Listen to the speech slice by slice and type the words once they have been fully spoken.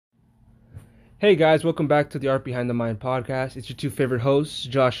Hey guys, welcome back to the Art Behind the Mind podcast. It's your two favorite hosts,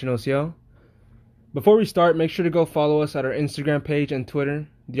 Josh and Osiel. Before we start, make sure to go follow us at our Instagram page and Twitter,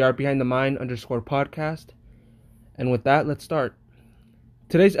 the Art Behind the Mind _podcast. And with that, let's start.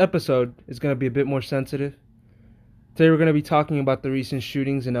 Today's episode is going to be a bit more sensitive. Today we're going to be talking about the recent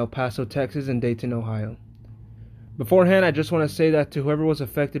shootings in El Paso, Texas and Dayton, Ohio. Beforehand, I just want to say that to whoever was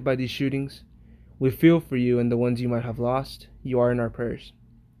affected by these shootings, we feel for you and the ones you might have lost. You are in our prayers.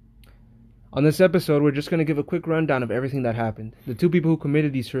 On this episode, we're just going to give a quick rundown of everything that happened, the two people who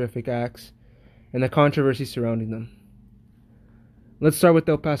committed these horrific acts, and the controversy surrounding them. Let's start with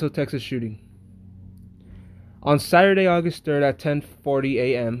the El Paso, Texas shooting. On Saturday, August 3rd at 10:40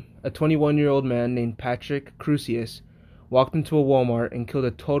 a.m., a 21-year-old man named Patrick Crusius walked into a Walmart and killed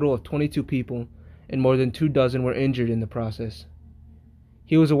a total of 22 people, and more than 24 were injured in the process.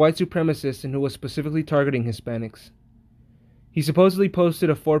 He was a white supremacist and who was specifically targeting Hispanics. He supposedly posted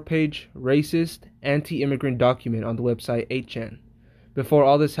a 4-page, racist, anti-immigrant document on the website 8chan before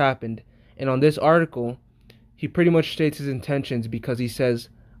all this happened, and on this article, he pretty much states his intentions because he says,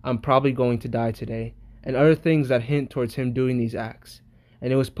 "I'm probably going to die today," and other things that hint towards him doing these acts,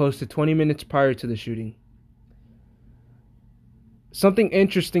 and it was posted 20 minutes prior to the shooting. Something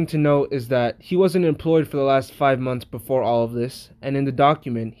interesting to note is that he wasn't employed for the last 5 months before all of this, and in the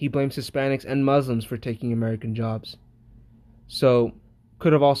document, he blames Hispanics and Muslims for taking American jobs. So,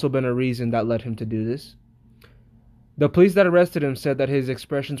 could have also been a reason that led him to do this. The police that arrested him said that his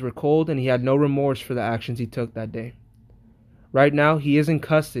expressions were cold and he had no remorse for the actions he took that day. Right now, he is in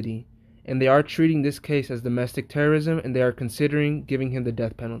custody, and they are treating this case as domestic terrorism, and they are considering giving him the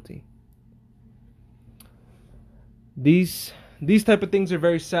death penalty. These type of things are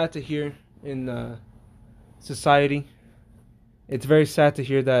very sad to hear in society. It's very sad to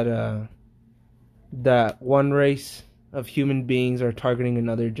hear that that one race of human beings are targeting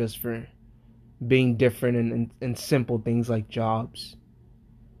another just for being different and simple things like jobs.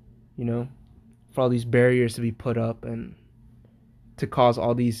 You know, for all these barriers to be put up and to cause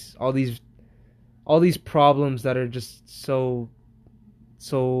all these problems that are just so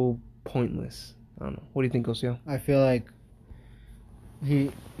pointless. I don't know. What do you think, Osio? I feel like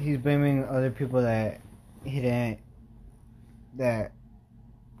he's blaming other people that he didn't, that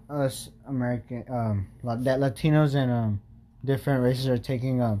us American that Latinos and different races are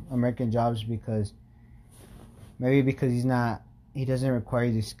taking American jobs because he doesn't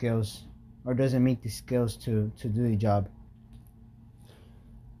require the skills or doesn't meet the skills to do the job.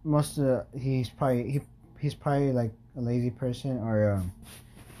 He's probably like a lazy person or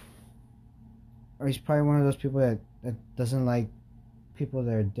he's probably one of those people that doesn't like people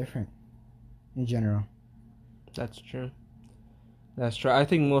that are different in general. That's true. I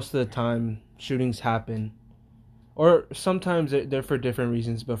think most of the time shootings happen, or sometimes they're for different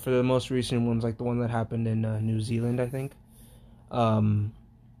reasons, but for the most recent ones, like the one that happened in New Zealand, I think,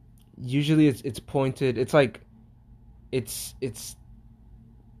 usually it's pointed, it's like it's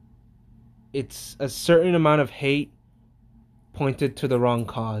a certain amount of hate pointed to the wrong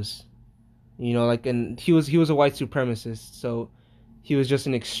cause. You know, like, and he was a white supremacist, so he was just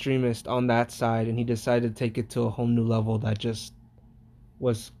an extremist on that side, and he decided to take it to a whole new level that just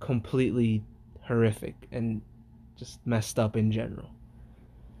was completely horrific and just messed up in general.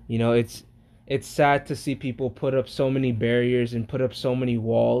 You know, it's sad to see people put up so many barriers and put up so many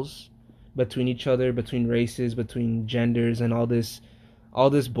walls between each other, between races, between genders, and all this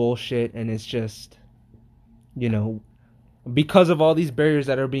bullshit. And it's just, you know, because of all these barriers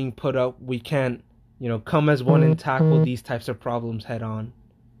that are being put up, we can't, you know, come as one and tackle these types of problems head on.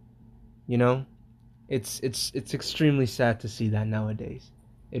 You know? It's extremely sad to see that nowadays.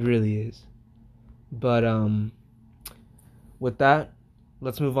 It really is. But with that,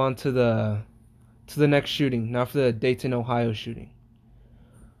 let's move on to the next shooting. Now for the Dayton, Ohio shooting.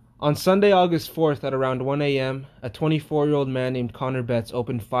 On Sunday, August 4th at around 1 a.m., a 24-year-old man named Connor Betts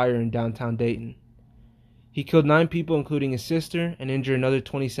opened fire in downtown Dayton. He killed 9 people, including his sister, and injured another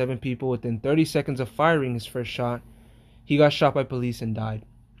 27 people within 30 seconds of firing his first shot. He got shot by police and died.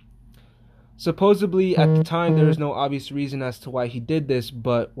 Supposedly, at the time, there was no obvious reason as to why he did this,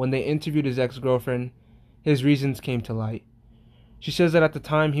 but when they interviewed his ex-girlfriend, his reasons came to light. She says that at the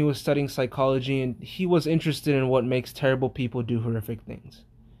time he was studying psychology and he was interested in what makes terrible people do horrific things.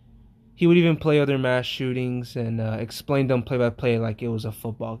 He would even play other mass shootings and explain them play-by-play like it was a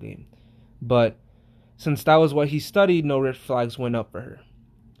football game. But since that was what he studied, no red flags went up for her.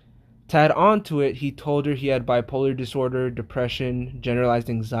 To add on to it, he told her he had bipolar disorder, depression, generalized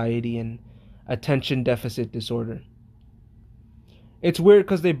anxiety, and attention deficit disorder. It's weird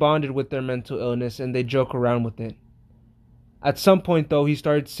because they bonded with their mental illness and they joke around with it. At some point, though, he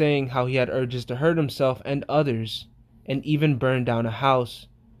started saying how he had urges to hurt himself and others, and even burn down a house.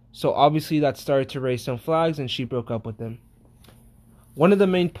 So obviously that started to raise some flags, and she broke up with him. One of the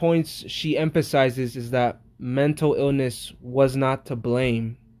main points she emphasizes is that mental illness was not to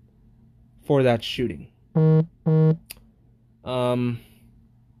blame for that shooting.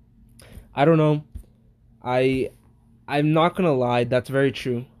 I don't know. I'm not gonna lie, that's very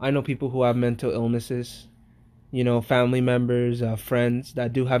true. I know people who have mental illnesses, family members, friends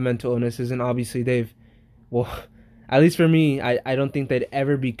that do have mental illnesses, and obviously well, at least for me, I don't think they'd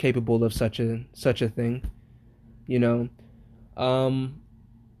ever be capable of such a thing,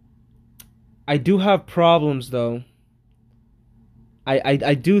 I do have problems though.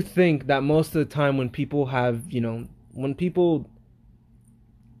 I do think that most of the time when people have, when people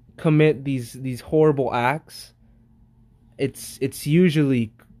commit these horrible acts, it's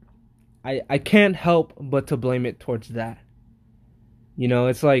usually, I can't help but to blame it towards that.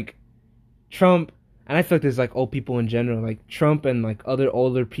 It's like Trump, and I feel like there's like old people in general, like Trump and like other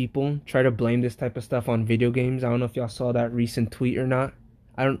older people try to blame this type of stuff on video games. I don't know if y'all saw that recent tweet or not.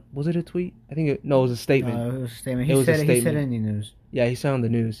 Was it a tweet? It was a statement. No, it was a statement. He said it in the news. Yeah, he said on the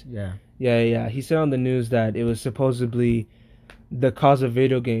news. Yeah. He said on the news that it was supposedly the cause of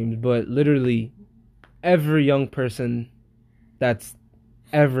video games, but literally every young person that's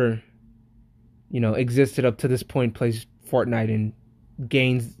ever, existed up to this point plays Fortnite and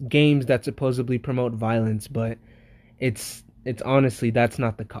games that supposedly promote violence, but it's honestly, that's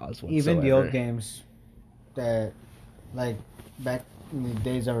not the cause whatsoever. Even the old games that, like, back in the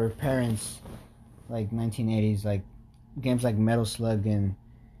days of our parents, like 1980s, like games like Metal Slug and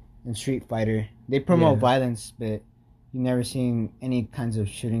Street Fighter, they promote violence, but you never seen any kinds of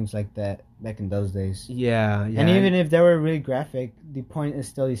shootings like that back in those days. Yeah. And even if they were really graphic, the point is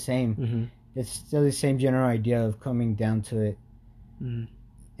still the same. Mm-hmm. It's still the same general idea of coming down to it.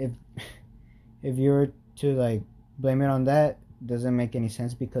 Mm-hmm. If you were to like blame it on that, it doesn't make any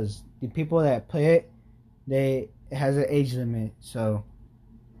sense, because the people that play it has an age limit. So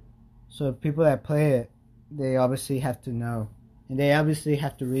people that play it, they obviously have to know, and they obviously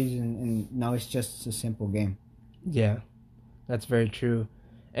have to reason and know it's just a simple game. Yeah, that's very true.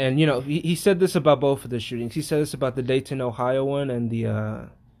 And he said this about both of the shootings. He said this about the Dayton, Ohio one and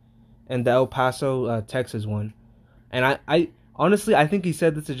the El Paso, Texas one. And I honestly, I think he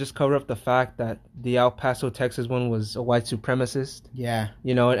said this to just cover up the fact that the El Paso, Texas one was a white supremacist. Yeah.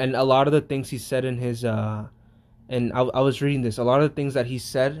 And a lot of the things he said in his and I was reading this, a lot of the things that he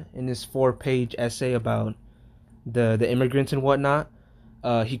said in his 4-page essay about the immigrants and whatnot,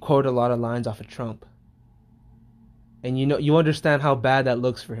 he quoted a lot of lines off of Trump. And you understand how bad that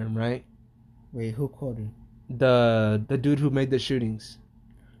looks for him, right? Wait, who quoted? The dude who made the shootings.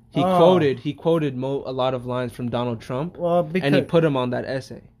 He quoted a lot of lines from Donald Trump, and he put him on that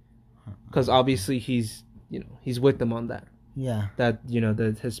essay, because obviously he's with them on that. Yeah. That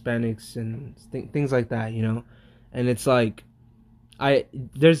the Hispanics and things like that, and it's like,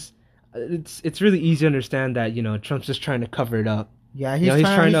 it's really easy to understand that Trump's just trying to cover it up. Yeah, he's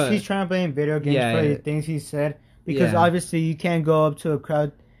trying to blame video games for the things he said, because obviously you can't go up to a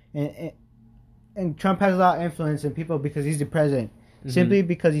crowd, and Trump has a lot of influence in people because he's the president. Mm-hmm. Simply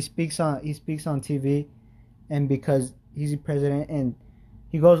because he speaks on TV, and because he's the president, and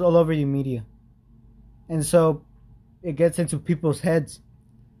he goes all over the media, and so it gets into people's heads,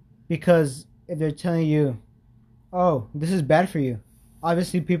 because if they're telling you, "Oh, this is bad for you,"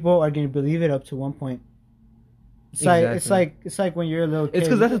 obviously people are going to believe it up to one point. It's like when you're a little kid. It's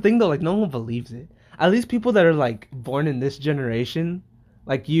because that's the thing though. Like, no one believes it. At least people that are like born in this generation,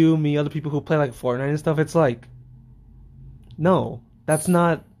 like you, me, other people who play like Fortnite and stuff. It's like, no. That's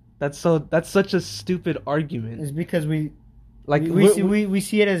such a stupid argument. It's because we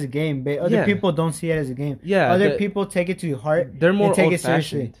see it as a game, but other people don't see it as a game. Yeah, other people take it to heart. They're more take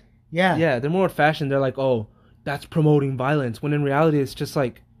old-fashioned. It seriously. Yeah, they're more old-fashioned. They're like, oh, that's promoting violence. When in reality, it's just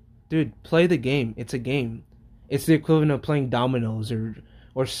like, dude, play the game. It's a game. It's the equivalent of playing dominoes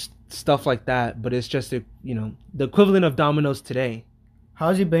or stuff like that. But it's just the equivalent of dominoes today. How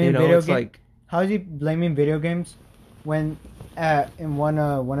is he blaming video games? How is he blaming video games when in one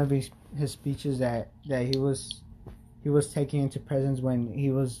of his speeches that he was taking into presence when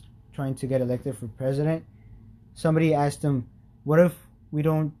he was trying to get elected for president, somebody asked him, "What if we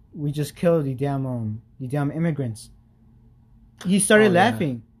just kill the damn immigrants?" He started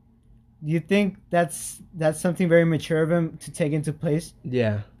laughing. Do you think that's something very mature of him to take into place?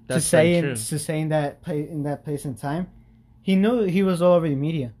 Yeah, that's true. To say in that place and time, he knew he was all over the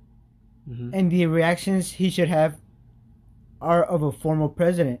media, and the reactions he should have are of a formal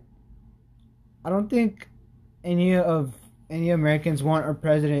president. I don't think any of any Americans want our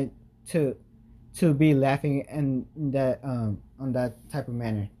president to be laughing in that on that type of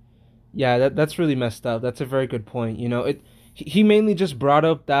manner. Yeah, that's really messed up. That's a very good point. You know, he mainly just brought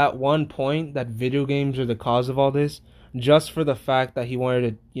up that one point that video games are the cause of all this, just for the fact that he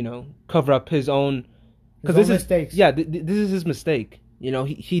wanted to, cover up his own, because this mistakes. is this is his mistake. You know,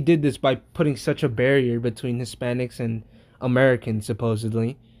 he did this by putting such a barrier between Hispanics and Americans,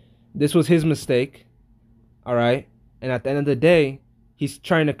 supposedly. This was his mistake. All right, and at the end of the day, he's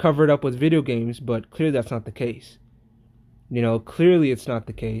trying to cover it up with video games, but clearly that's not the case. You know, clearly it's not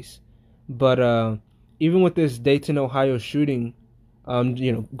the case. But even with this Dayton, Ohio shooting,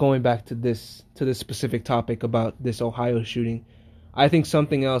 going back to this specific topic about this Ohio shooting, I think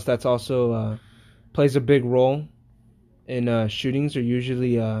something else that's also plays a big role in shootings are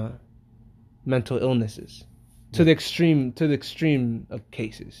usually mental illnesses, to the extreme of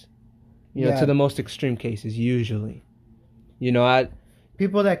cases, to the most extreme cases usually.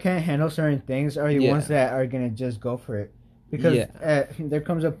 People that can't handle certain things are the ones that are gonna just go for it. Because there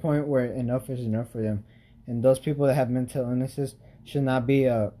comes a point where enough is enough for them. And those people that have mental illnesses should not be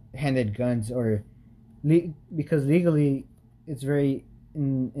handed guns because legally it's very,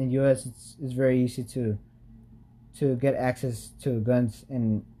 in U.S. it's very easy to get access to guns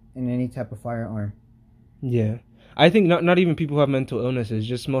in any type of firearm. Yeah. I think not even people who have mental illnesses,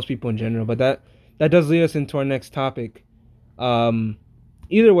 just most people in general. But that does lead us into our next topic.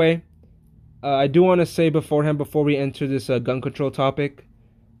 Either way, I do want to say beforehand, before we enter this gun control topic,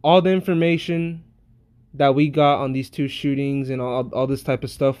 all the information that we got on these two shootings and all this type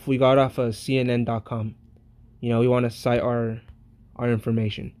of stuff, we got off of CNN.com. We want to cite our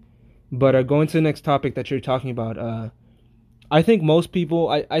information. But going to the next topic that you're talking about, I think most people,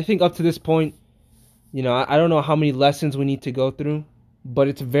 I think up to this point, I don't know how many lessons we need to go through, but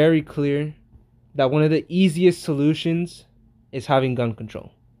it's very clear that one of the easiest solutions is having gun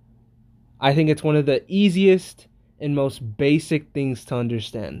control. I think it's one of the easiest and most basic things to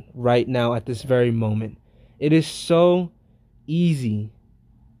understand right now at this very moment. It is so easy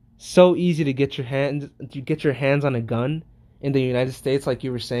to get your hands on a gun in the United States, like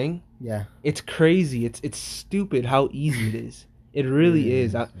you were saying. Yeah. It's crazy. It's stupid how easy it is. It really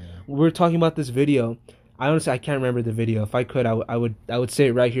is. We're talking about this video. I can't remember the video. If I could, I would say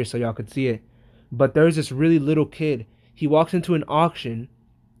it right here so y'all could see it. But there's this really little kid. He walks into an auction.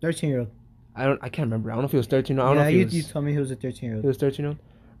 13-year-old. I can't remember. I don't know if he was 13. I don't know if he was, you told me he was a 13-year-old. He was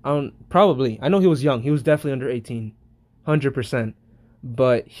 13-year-old? Probably. I know he was young. He was definitely under 18. 100%.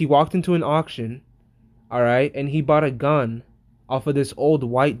 But he walked into an auction, all right, and he bought a gun off of this old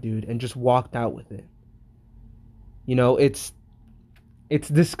white dude and just walked out with it. It's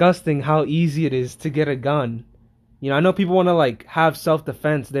disgusting how easy it is to get a gun. I know people want to have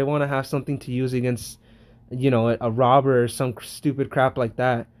self-defense. They want to have something to use against, a robber or some stupid crap like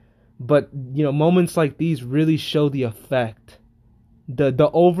that. But, moments like these really show the effect,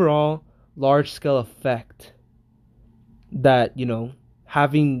 the overall large-scale effect that,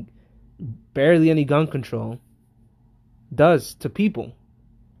 having barely any gun control does to people.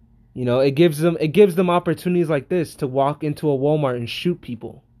 It gives them opportunities like this to walk into a Walmart and shoot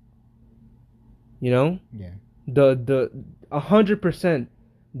people. Yeah. The 100%,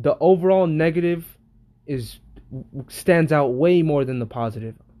 the overall negative stands out way more than the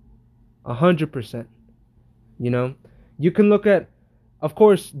positive. 100%. You can look at, of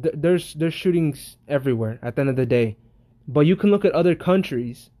course, there's shootings everywhere at the end of the day, but you can look at other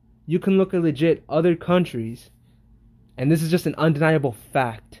countries. You can look at legit other countries, and this is just an undeniable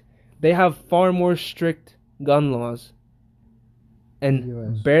fact. They have far more strict gun laws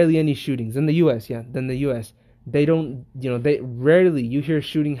and barely any shootings in the U.S. Than the U.S. They don't, they rarely you hear a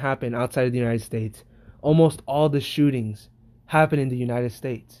shooting happen outside of the United States. Almost all the shootings happen in the United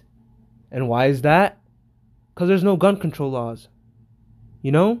States. And why is that? Because there's no gun control laws.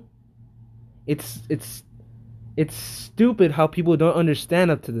 It's stupid how people don't understand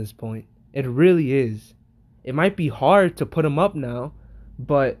up to this point. It really is. It might be hard to put them up now,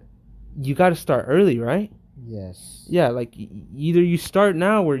 but you got to start early, right? Yes. Yeah, either you start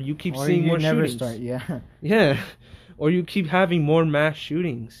now or you keep seeing more shootings. Or you never start, Yeah. Or you keep having more mass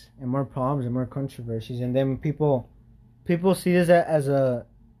shootings. And more problems and more controversies. And then people see this as a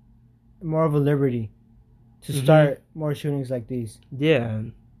more of a liberty to start more shootings like these. Yeah.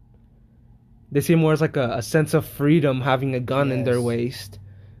 They see it more as a sense of freedom having a gun in their waist.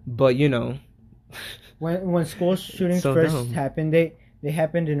 But, when school shootings first happened, they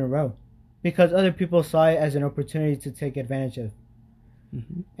happened in a row. Because other people saw it as an opportunity to take advantage of.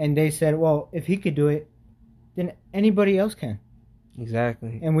 Mm-hmm. And they said, well, if he could do it, then anybody else can.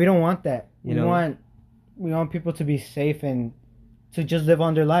 Exactly. And we don't want that. We we want people to be safe and to just live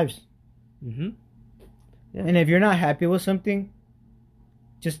on their lives. Mm-hmm. Yeah. And if you're not happy with something,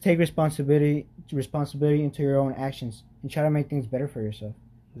 just take responsibility into your own actions and try to make things better for yourself.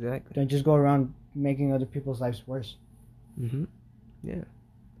 Exactly. Don't just go around making other people's lives worse. Mm-hmm. Yeah.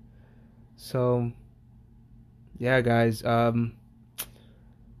 So, yeah, guys. I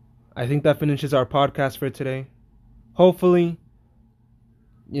think that finishes our podcast for today. Hopefully,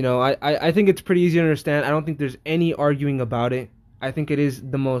 I think it's pretty easy to understand. I don't think there's any arguing about it. I think it is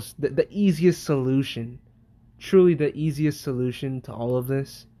the easiest solution. Truly the easiest solution to all of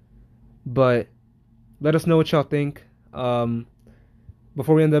this. But let us know what y'all think.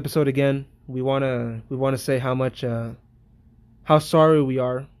 Before we end the episode again, we wanna say how sorry we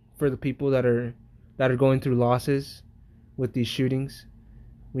are for the people that are going through losses with these shootings.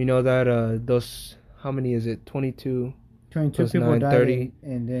 We know that those, how many is it? 22 people 9, died 30,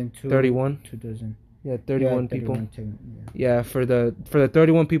 and then 31. 2 dozen. Yeah, 31 yeah, people. 31 Yeah, for the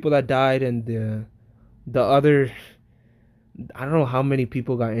 31 people that died and the other, I don't know how many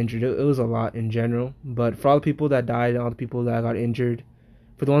people got injured. It was a lot in general, but for all the people that died and all the people that got injured,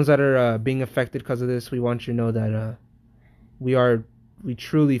 for the ones that are being affected because of this, we want you to know that we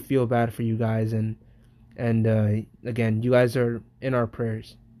truly feel bad for you guys, and again, you guys are in our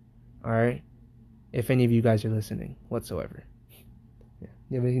prayers. All right, if any of you guys are listening whatsoever. Yeah.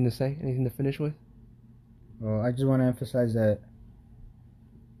 You have anything to say? Anything to finish with? Well, I just want to emphasize that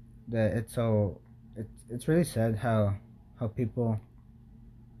it's really sad how people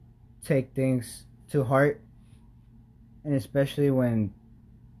take things to heart, and especially when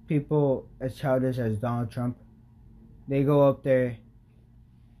people as childish as Donald Trump, they go up there,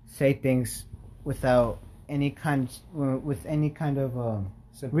 say things without any kind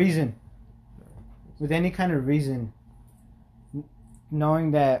of reason,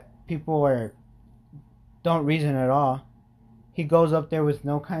 knowing that people don't reason at all. He goes up there with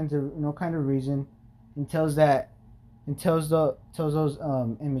no kind of reason, and tells those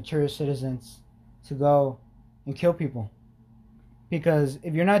immature citizens to go and kill people. Because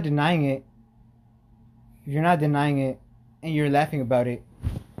if you're not denying it, and you're laughing about it,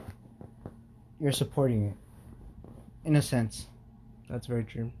 you're supporting it, in a sense. That's very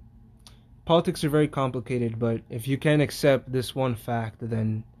true. Politics are very complicated, but if you can't accept this one fact,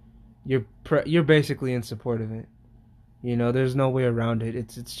 then you're basically in support of it. There's no way around it.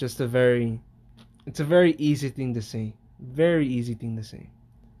 It's just a very easy thing to say. Very easy thing to say.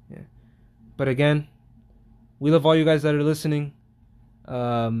 Yeah. But again, we love all you guys that are listening.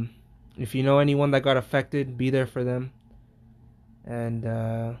 If you know anyone that got affected, be there for them. And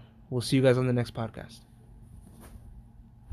we'll see you guys on the next podcast.